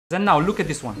And now look at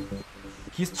this one.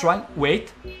 He's trying,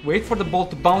 wait for the ball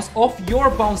to bounce off your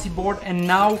bouncy board, and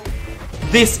now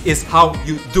this is how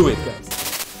you do it, guys.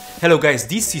 Hello guys,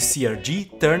 this is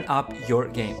CRG, turn up your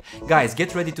game. Guys,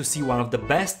 get ready to see one of the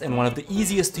best and one of the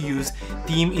easiest to use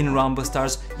team in Rumble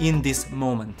Stars in this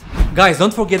moment. Guys,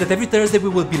 don't forget that every Thursday we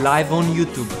will be live on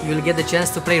YouTube. You will get the chance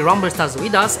to play Rumble Stars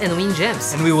with us and win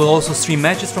gems. And we will also stream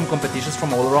matches from competitions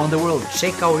from all around the world.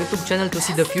 Check our YouTube channel to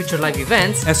see the future live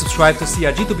events. And subscribe to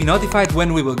CRG to be notified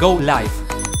when we will go live.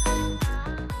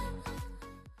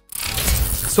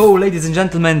 So, ladies and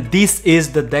gentlemen, this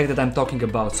is the deck that I'm talking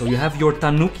about. So you have your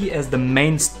Tanuki as the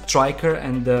main striker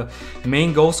and the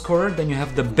main goal scorer. Then you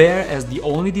have the bear as the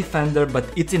only defender, but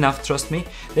it's enough, trust me.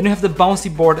 Then you have the bouncy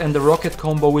board and the rocket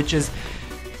combo, which is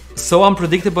so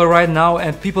unpredictable right now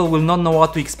and people will not know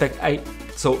what to expect.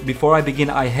 So before I begin,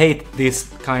 I hate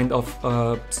this kind of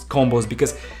combos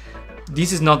because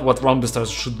this is not what Rumble Stars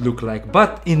should look like.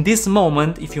 But in this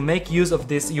moment, if you make use of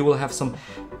this, you will have some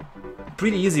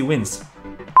pretty easy wins.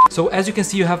 So as you can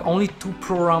see, you have only two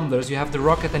pro rumblers. You have the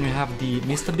Rocket and you have the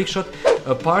Mr. Big Shot.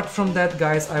 Apart from that,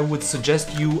 guys, I would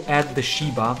suggest you add the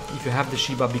Shiba if you have the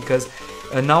Shiba, because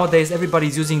nowadays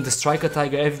everybody's using the Striker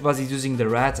Tiger, everybody's using the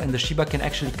Rats, and the Shiba can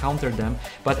actually counter them.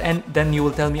 But then you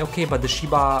will tell me, okay, but the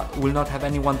Shiba will not have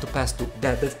anyone to pass to.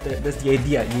 That's the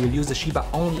idea. You will use the Shiba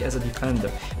only as a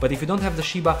defender. But if you don't have the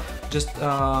Shiba, just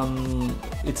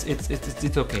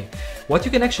it's okay. What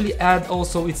you can actually add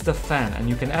also is the fan, and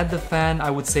you can add the fan,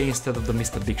 I would say, instead of the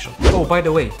Mr. Big Shot. Oh, by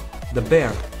the way, the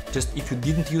bear. Just if you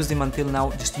didn't use him until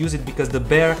now, just use it because the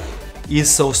bear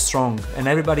is so strong. And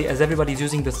everybody's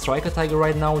using the Striker Tiger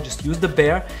right now, just use the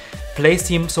bear, place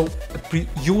him. So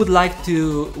what you would like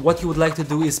to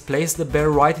do is place the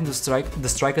bear right into the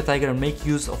Striker Tiger and make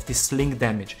use of the sling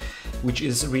damage, which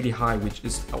is really high, which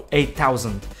is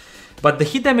 8,000. But the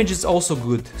hit damage is also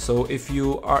good. So if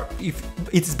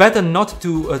it's better not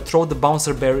to throw the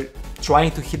bouncer bear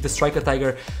trying to hit the Striker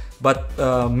Tiger,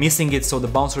 but missing it, so the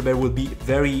bouncer bear will be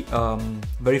very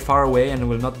far away and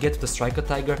will not get to the Striker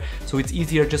Tiger. So it's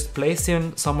easier just place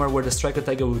him somewhere where the Striker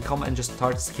Tiger will come and just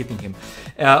starts hitting him.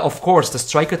 Of course, the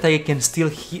Striker Tiger can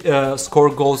still score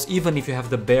goals even if you have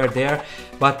the bear there,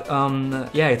 but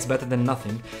yeah, it's better than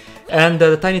nothing. And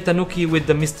the Tiny Tanuki with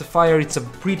the Mr. Fire, it's a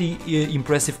pretty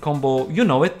impressive combo. You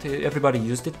know it, everybody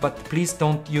used it, but please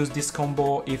don't use this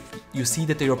combo if you see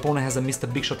that your opponent has a Mr.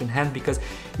 Big Shot in hand, because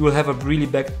you will have a really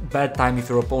bad time if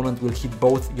your opponent will hit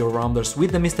both your Rumblers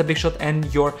with the Mr. Big Shot and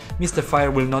your Mr.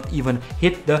 Fire will not even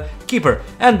hit the keeper.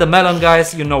 And the Melon,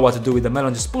 guys, you know what to do with the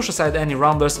Melon, just push aside any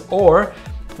Rumblers, or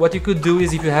what you could do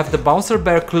is if you have the bouncer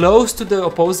bear close to the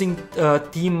opposing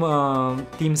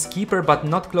team's keeper but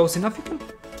not close enough, you can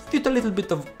a little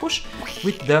bit of push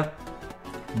with the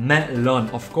Melon.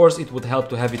 Of course, it would help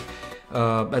to have it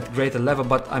at greater level,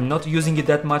 but I'm not using it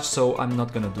that much, so I'm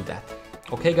not gonna do that.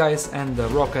 Okay, guys, and the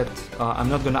Rocket, I'm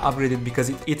not gonna upgrade it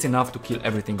because it's enough to kill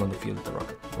everything on the field, the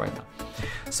Rocket, right now.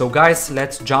 So, guys,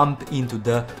 let's jump into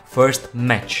the first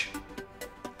match.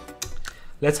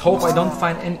 Let's hope I don't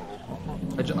find any.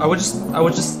 I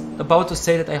was just about to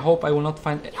say that I hope I will not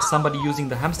find somebody using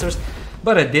the hamsters,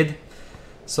 but I did.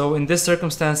 So in these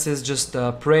circumstances, just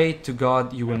pray to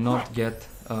God you will not get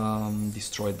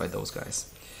destroyed by those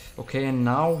guys. Okay, and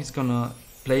now he's gonna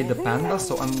play the panda,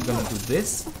 so I'm gonna do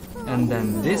this and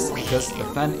then this because the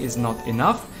fan is not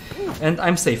enough. And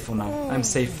I'm safe for now. I'm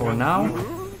safe for now.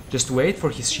 Just wait for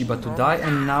his Shiba to die,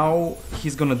 and now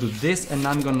he's gonna do this and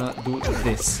I'm gonna do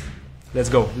this. Let's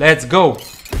go, let's go!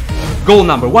 Goal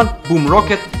number 1, boom,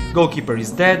 Rocket, goalkeeper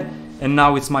is dead. And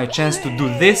now it's my chance to do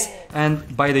this, and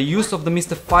by the use of the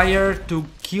Mr. Fire to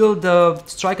kill the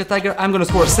Striker Tiger, I'm gonna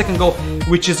score a second goal,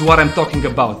 which is what I'm talking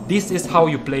about. This is how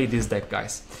you play this deck,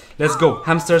 guys. Let's go,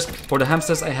 hamsters. For the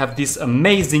hamsters, I have this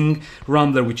amazing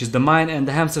Rumbler, which is the mine, and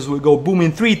the hamsters will go boom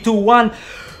in 3, 2, 1,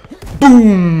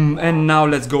 boom! And now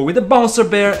let's go with the bouncer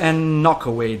bear and knock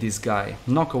away this guy,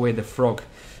 knock away the frog.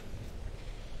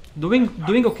 Doing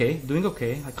okay,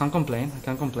 I can't complain,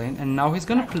 and now he's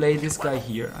gonna play this guy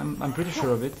here, I'm pretty sure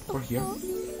of it, or here.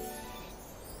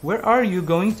 Where are you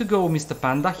going to go, Mr.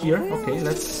 Panda? Here, okay,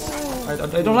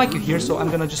 I don't like you here, so I'm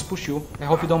gonna just push you, I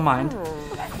hope you don't mind.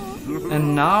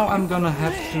 And now I'm gonna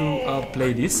have to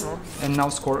play this, and now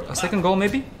score a second goal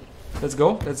maybe? Let's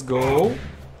go, let's go,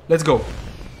 let's go.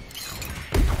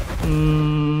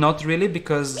 Not really,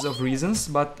 because of reasons,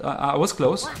 but I was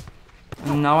close.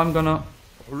 And now I'm gonna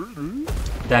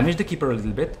damage the keeper a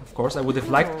little bit. Of course, I would have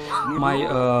liked my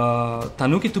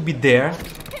Tanuki to be there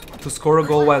to score a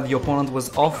goal while the opponent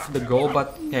was off the goal,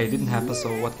 but yeah, it didn't happen, so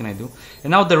what can I do?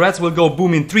 And now the Rats will go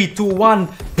boom in 3, 2, 1,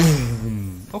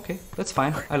 boom. Okay, that's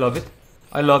fine, I love it.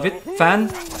 I love it. Fan,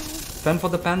 Fan for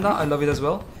the panda, I love it as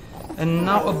well. And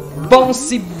now a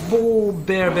bouncy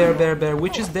bear,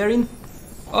 which is there in...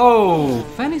 Oh,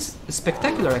 fan is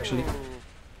spectacular actually.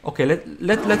 Okay,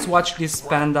 let's watch this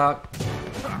panda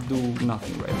do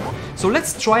nothing right now. So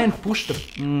let's try and push the...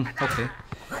 okay,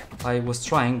 I was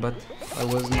trying, but I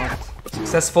was not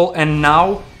successful. And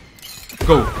now,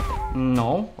 go.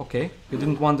 No, okay. You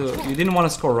didn't want to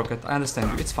score, Rocket. I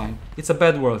understand you. It's fine. It's a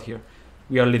bad world here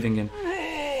we are living in.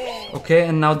 Okay,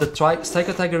 and now the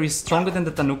Psycho Tiger is stronger than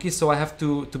the Tanuki, so I have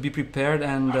to be prepared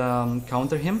and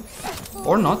counter him,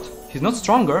 or not. He's not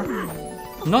stronger.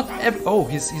 Not every... Oh,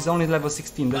 he's only level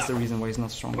 16. That's the reason why he's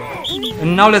not stronger.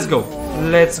 And now let's go.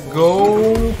 Let's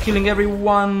go, killing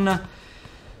everyone,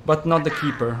 but not the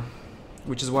keeper,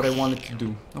 which is what I wanted to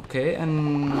do. Okay,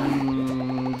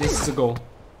 and this is a goal.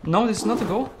 No, this is not a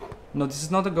goal. No, this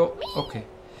is not a goal. Okay,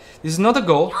 this is not a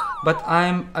goal, but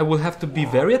I will have to be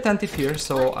very attentive here,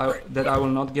 so that I will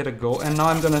not get a goal. And now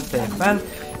I'm gonna play a fan,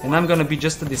 and I'm gonna be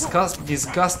just a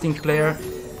disgusting player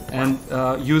and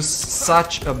use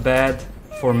such a bad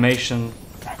formation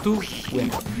to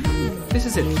win. This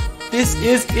is it. This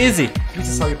is easy. This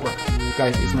is how you play.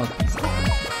 Guys, it's not easy.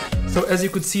 So as you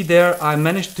could see there, I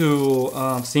managed to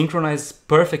synchronize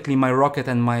perfectly my Rocket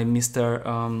and my Mr.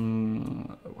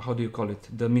 How do you call it?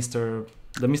 The Mr.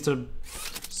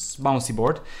 Bouncy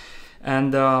board.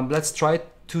 And let's try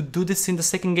to do this in the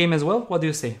second game as well. What do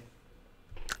you say?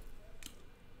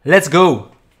 Let's go!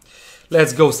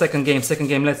 Let's go, second game,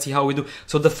 let's see how we do.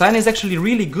 So the fan is actually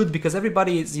really good because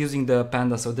everybody is using the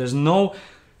panda, so there's no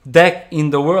deck in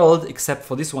the world except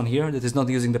for this one here that is not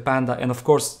using the panda, and of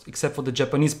course except for the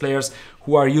Japanese players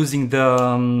who are using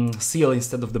the seal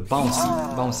instead of the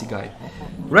bouncy guy.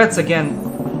 Reds again,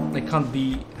 I can't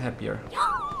be happier.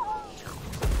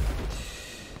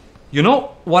 You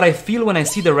know what I feel when I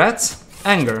see the reds?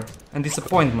 Anger and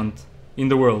disappointment in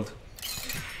the world.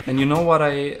 And you know what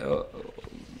I...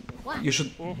 you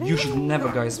should never,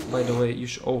 guys, by the way, you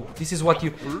should... Oh, this is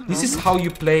how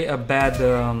you play a bad...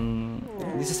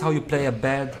 this is how you play a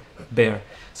bad bear.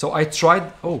 So I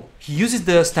tried... Oh, he uses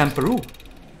the Stamperoo.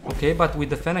 Okay, but with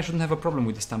the fan I shouldn't have a problem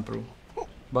with the Stamperoo.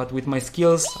 But with my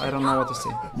skills, I don't know what to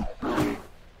say.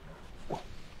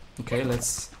 Okay,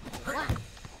 let's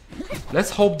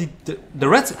hope the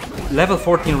reds... Level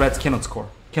 14 reds cannot score.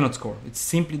 It's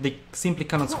simply... They simply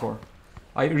cannot score.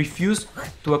 I refuse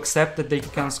to accept that they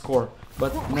can score,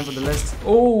 but nevertheless...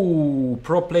 Oh,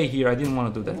 pro play here. I didn't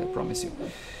want to do that, I promise you.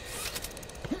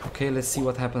 Okay, let's see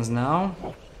what happens now.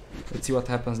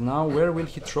 Where will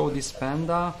he throw this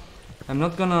panda? I'm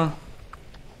not gonna...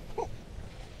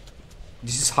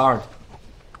 This is hard.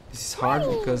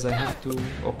 Because I have to...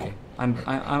 Okay,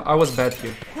 I was bad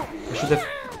here. I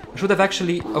should have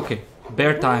actually... Okay,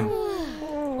 bear time.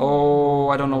 Oh,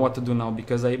 I don't know what to do now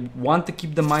because I want to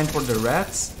keep the mine for the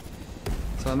rats.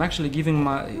 So I'm actually giving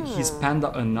his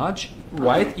panda a nudge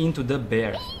right into the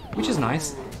bear, which is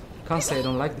nice. Can't say I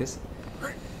don't like this.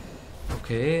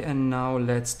 Okay, and now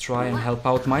let's try and help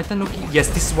out my Tanuki. Yes,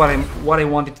 this is what I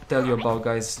wanted to tell you about,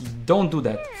 guys. Don't do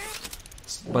that.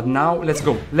 But now let's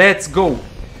go.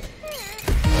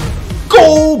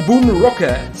 Go, boom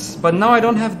rockets! But now I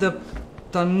don't have the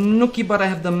Tanuki, but I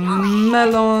have the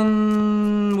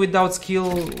melon without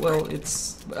skill. Well,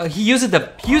 it's he uses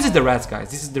the rats, guys.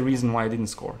 This is the reason why I didn't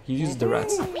score. He uses the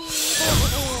rats.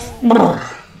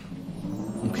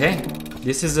 Okay,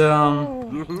 this is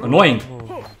annoying.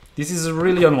 This is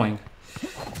really annoying.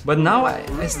 But now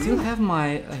I still have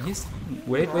my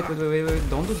wait.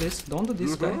 Don't do this,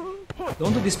 guy.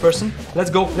 Don't do this, person. Let's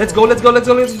go.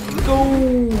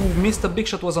 Mr. Big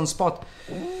Shot was on spot.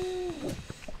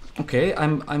 Okay,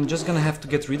 I'm just gonna have to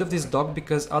get rid of this dog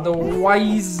because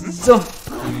otherwise...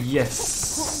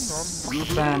 Yes!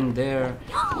 Fan there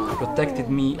protected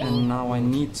me, and now I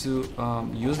need to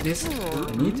use this.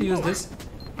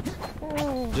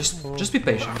 Just be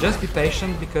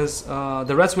patient because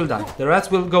the rats will die. The rats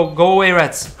will go away,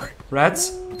 rats!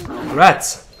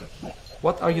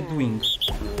 What are you doing?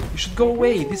 You should go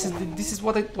away. This is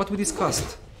what we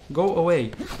discussed. Go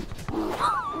away.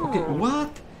 Okay, what?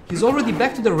 He's already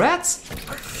back to the rats?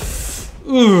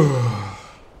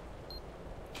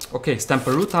 Okay,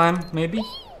 Stamperoo time, maybe?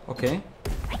 Okay.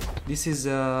 This is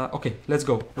okay, let's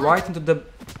go. Right into the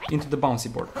bouncy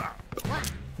board.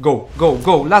 Go.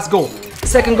 Last go.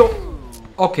 Second go.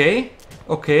 Okay,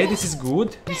 this is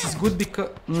good. Because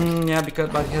yeah,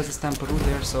 but he has a Stamperoo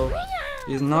there, so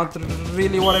it's not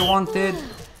really what I wanted.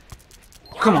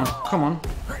 Come on.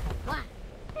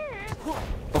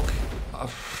 Okay.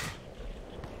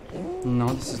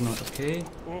 No, this is not okay.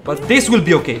 But this will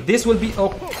be okay.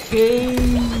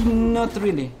 Not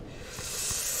really.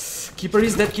 Keeper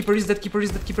is dead, keeper is dead, keeper is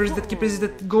dead, keeper is dead, keeper is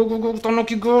dead. Go, go, go,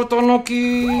 Tanuki, go,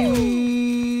 Tanuki!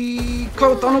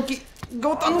 Go, Tanuki!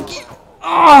 Go, Tanuki!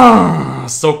 Ah,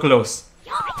 so close.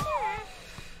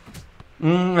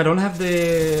 I don't have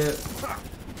the...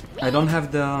 I don't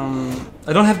have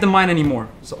the mine anymore.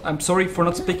 So I'm sorry for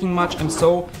not speaking much. I'm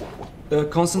so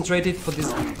concentrated for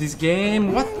this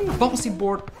game. What? Bouncy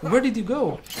board? Where did you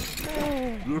go?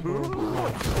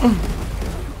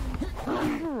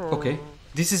 Okay.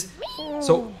 This is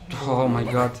so... Oh my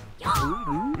god.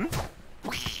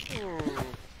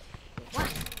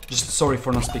 Just sorry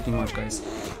for not speaking much, guys.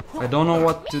 I don't know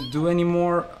what to do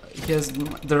anymore. He has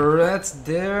the rats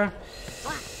there.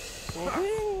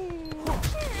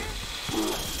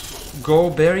 Go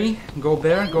Berry, go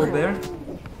Bear, go Bear.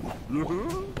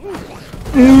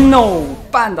 No!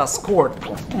 Panda scored.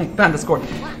 Panda scored.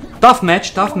 Tough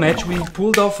match, tough match. We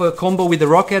pulled off a combo with the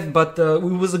rocket, but it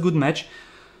was a good match.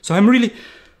 So I'm really...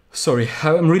 Sorry,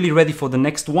 I'm really ready for the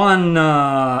next one.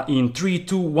 In 3,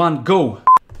 2, 1, go!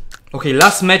 Okay,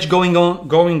 last match going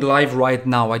live right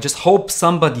now. I just hope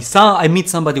I meet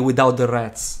somebody without the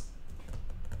rats.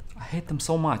 I hate them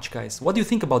so much, guys. What do you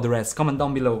think about the rats? Comment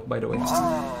down below, by the way.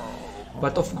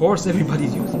 But of course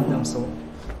everybody's using them, so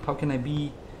how can I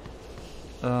be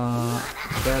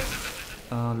that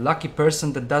lucky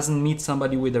person that doesn't meet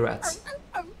somebody with the rats?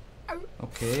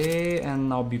 Okay, and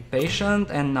now be patient,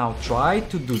 and now try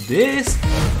to do this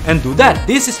and do that.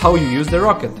 This is how you use the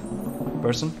rocket,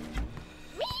 person.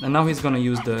 And now he's gonna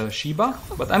use the Shiba,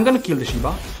 but I'm gonna kill the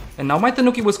Shiba. And now my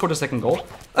Tanuki will score the second goal.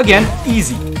 Again,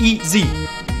 easy, easy.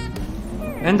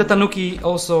 And the Tanuki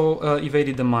also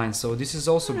evaded the mine, so this is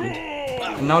also good.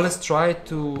 And now let's try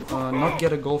to not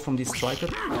get a goal from this striker.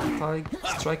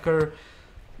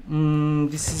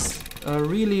 This is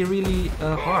really, really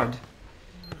hard.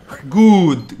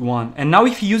 Good one. And now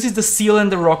if he uses the seal and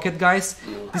the rocket, guys,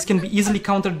 this can be easily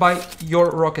countered by your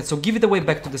rocket. So give it away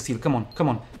back to the seal. Come on, come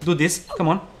on. Do this. Come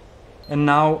on. And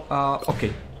now,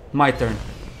 okay, my turn.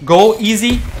 Go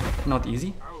easy. Not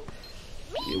easy.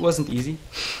 It wasn't easy.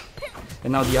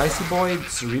 And now the Icy Boy,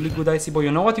 it's a really good Icy Boy.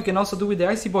 You know what you can also do with the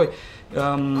Icy Boy?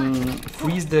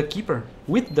 Freeze the keeper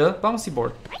with the bouncy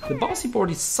board. The bouncy board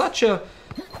is such an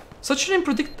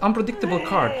unpredictable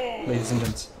card, ladies and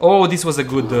gents. Oh, this was a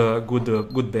good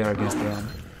bear against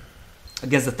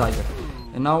the tiger.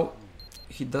 And now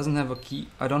he doesn't have a key.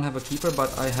 I don't have a keeper,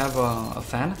 but I have a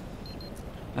fan,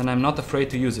 and I'm not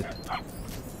afraid to use it.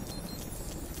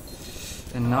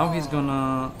 And now he's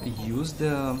gonna use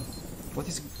the... What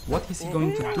is he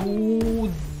going to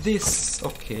do? This.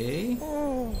 Okay.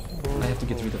 I have to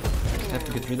get rid of it. I have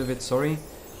to get rid of it, sorry.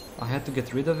 I had to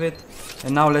get rid of it.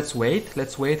 And now let's wait.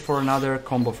 Let's wait for another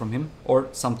combo from him or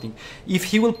something. If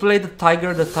he will play the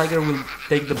tiger will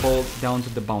take the ball down to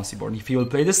the bouncy board. If he will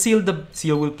play the seal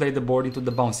will play the board into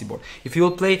the bouncy board. If he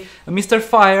will play a Mr.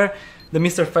 Fire, the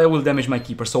Mr. Fire will damage my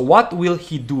keeper. So what will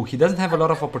he do? He doesn't have a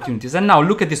lot of opportunities. And now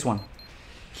look at this one.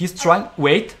 He's trying...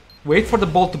 Wait for the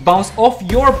ball to bounce off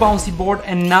your bouncy board,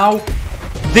 and now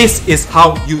this is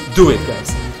how you do it,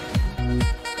 guys.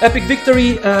 Epic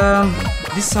victory.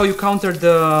 This is how you counter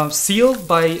the seal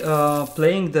by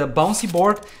playing the bouncy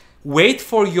board. Wait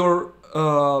for your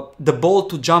the ball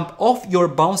to jump off your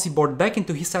bouncy board back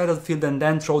into his side of the field and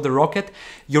then throw the rocket.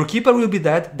 Your keeper will be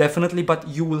dead, definitely, but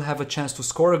you will have a chance to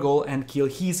score a goal and kill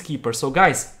his keeper. So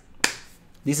guys,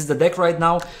 this is the deck right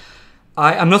now.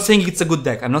 I'm not saying it's a good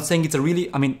deck. I'm not saying it's a really...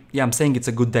 I mean, yeah, I'm saying it's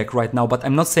a good deck right now, but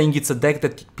I'm not saying it's a deck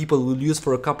that people will use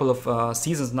for a couple of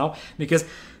seasons now, because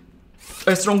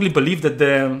I strongly believe that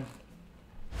the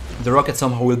rocket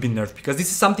somehow will be nerfed, because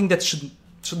this is something that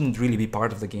shouldn't really be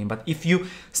part of the game. But if you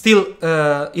still,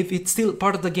 if it's still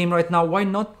part of the game right now, why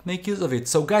not make use of it?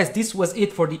 So guys, this was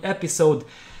it for the episode.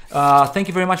 Thank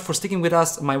you very much for sticking with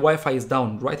us. My Wi-Fi is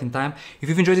down right in time. If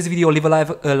you've enjoyed this video, leave a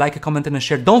like, a comment, and a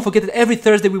share. Don't forget that every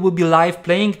Thursday we will be live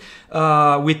playing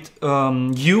with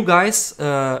you guys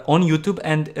on YouTube,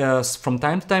 and from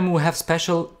time to time we'll have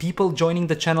special people joining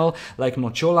the channel, like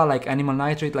Nochola, like Animal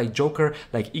Nitrate, like Joker,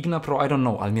 like Ignapro, I don't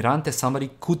know, Almirante. Somebody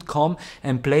could come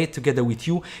and play together with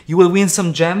you. You will win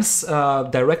some gems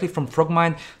directly from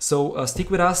Frogmine, so stick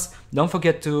with us. Don't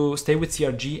forget to stay with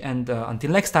CRG, and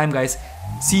until next time, guys,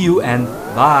 see you and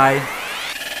bye.